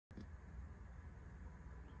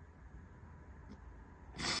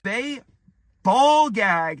They ball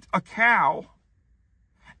gagged a cow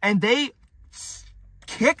and they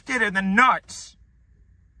kicked it in the nuts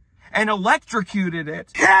and electrocuted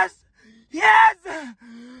it. Yes! Yes!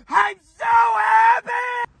 I'm so happy!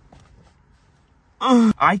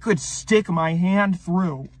 I could stick my hand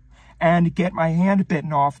through and get my hand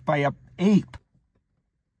bitten off by an ape.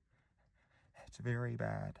 It's very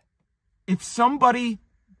bad. If somebody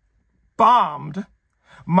bombed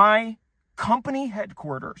my company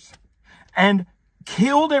headquarters and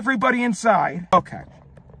killed everybody inside, okay,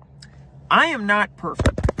 I am not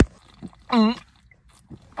perfect. I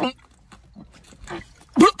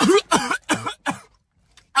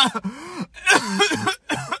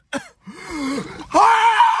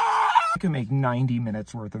can make 90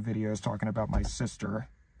 minutes worth of videos talking about my sister.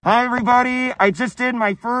 Hi everybody, I just did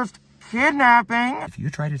my first kidnapping. If you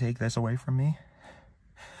try to take this away from me,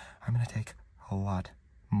 I'm gonna take a lot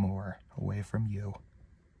more away from you.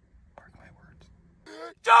 Mark my words.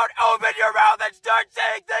 Don't open your mouth and start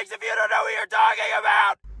saying things if you don't know what you're talking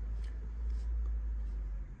about!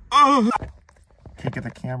 Can't get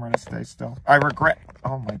the camera to stay still. I regret.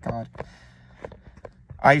 Oh my god.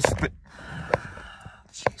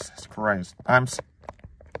 Jesus Christ. I'm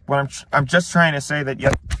just trying to say that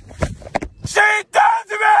she does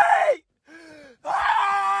me!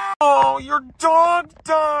 Ah! Oh, your dog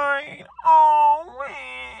died. Oh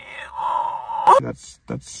man. Oh. That's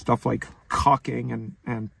stuff like cucking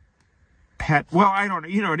and pet. Well, I don't know.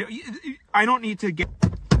 You know, I don't need to get.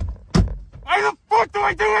 Why the fuck do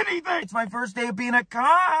I do anything? It's my first day of being a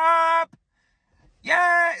cop.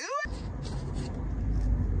 Yeah.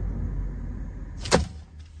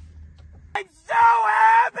 I'm so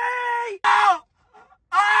happy. Oh.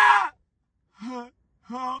 Ah.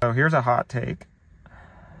 So here's a hot take.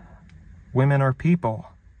 Women are people.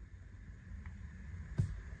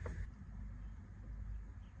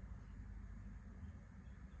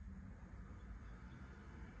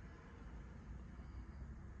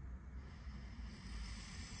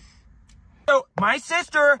 So, my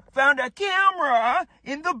sister found a camera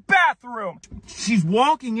in the bathroom. She's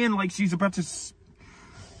walking in like she's about to...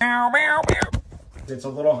 It's a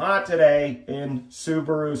little hot today in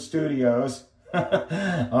Subaru Studios.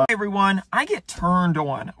 Hey everyone, I get turned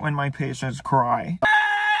on when my patients cry.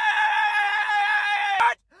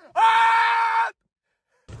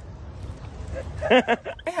 I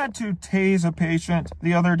had to tase a patient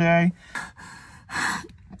the other day.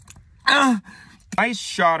 I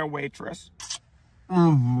shot a waitress.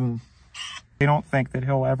 I don't think that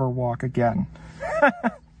he'll ever walk again.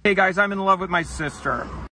 Hey guys, I'm in love with my sister.